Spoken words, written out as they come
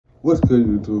What's good,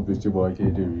 YouTube? It's your boy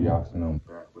KJ Reaction. I'm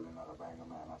back with another banger,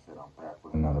 man. I said I'm back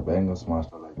with another banger. Smash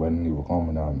the like button, leave a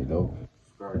comment down below.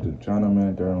 Subscribe to the channel,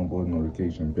 man. Turn on post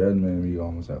notification bell, man. We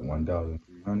almost at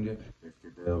 1,300. Let's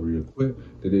get there real quick.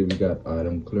 Today we got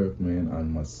Adam Clerk, man,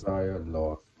 and Messiah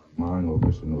Lost My Mind.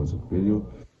 Official notes video.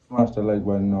 Smash the like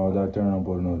button, all that. Turn on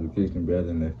post notification bell,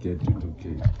 and let's get to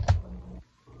 2K.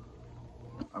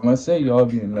 I must say, y'all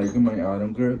been liking my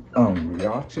Adam Clerk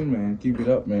reaction, man. Keep it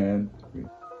up, man.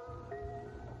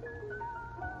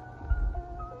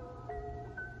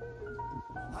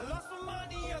 I lost my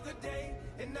mind the other day,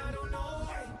 and I don't know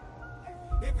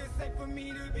if it's safe for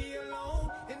me to be alone.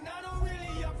 And I don't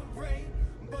really often pray,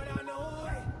 but I know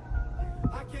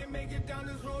I can't make it down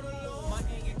this road alone. My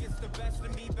anger gets the best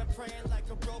of me, been praying like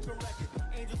a broken record.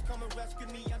 Angels come and rescue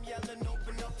me, I'm yelling,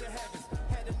 open up the heavens.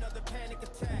 Had another panic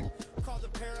attack, call the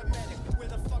paramedic. Where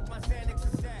the fuck my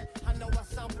Xanax is at? I know I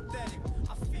sound pathetic.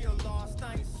 I feel lost,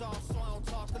 I ain't soft, so I don't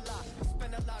talk a lot.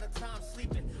 Spend a lot of time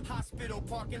sleeping, hospital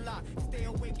parking lot. Stay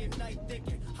awake at night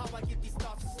thinking how I get these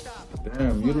thoughts to stop.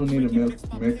 Damn, you don't need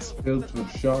to mix pills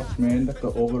with shots, man. That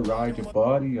could override your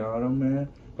body, Adam, man.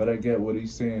 But I get what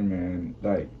he's saying, man.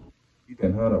 Like, he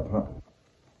done had a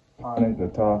panic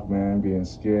attack, man, being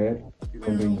scared. You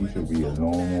don't think you should be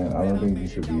alone, man. I don't think you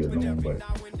should be alone, but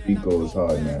he goes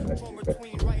hard, man. Let's get back.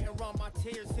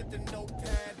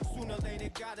 Sooner or later,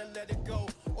 gotta let it go,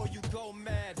 or you go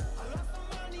mad. I lost my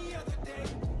mind the other day,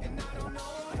 and I don't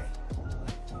know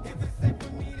if it's safe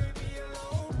for me to be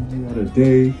alone. The other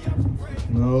day,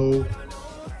 no,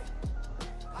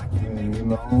 and you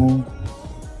know,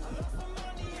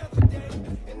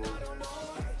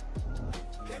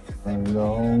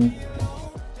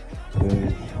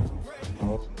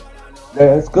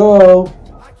 let's go.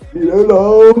 Be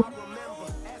alone.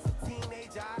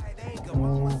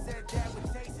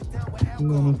 I'm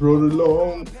gonna throw it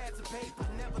along.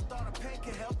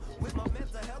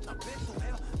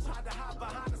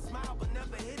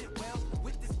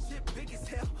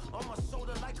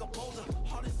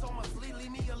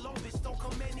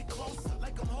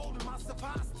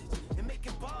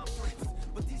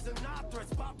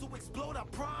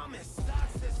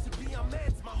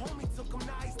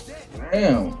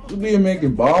 Damn, you be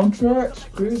making bomb tracks?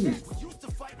 Crazy.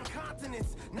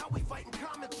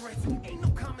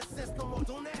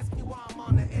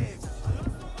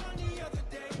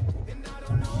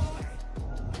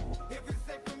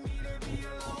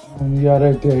 The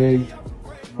other day,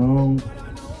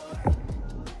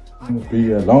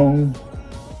 be alone.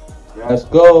 Let's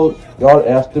go. Y'all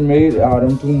estimate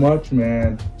Adam too much,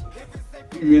 man.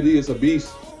 He really is a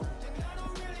beast.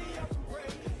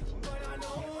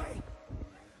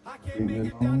 Be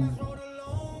alone.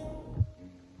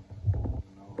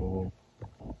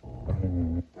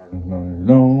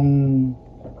 Alone.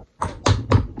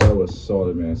 That was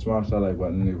solid, man. Smash that like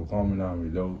button, leave a comment down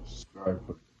below, subscribe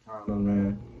for the channel,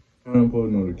 man. Turn on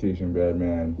post notification bell,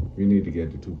 man. We need to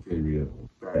get to 2K real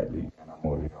bad.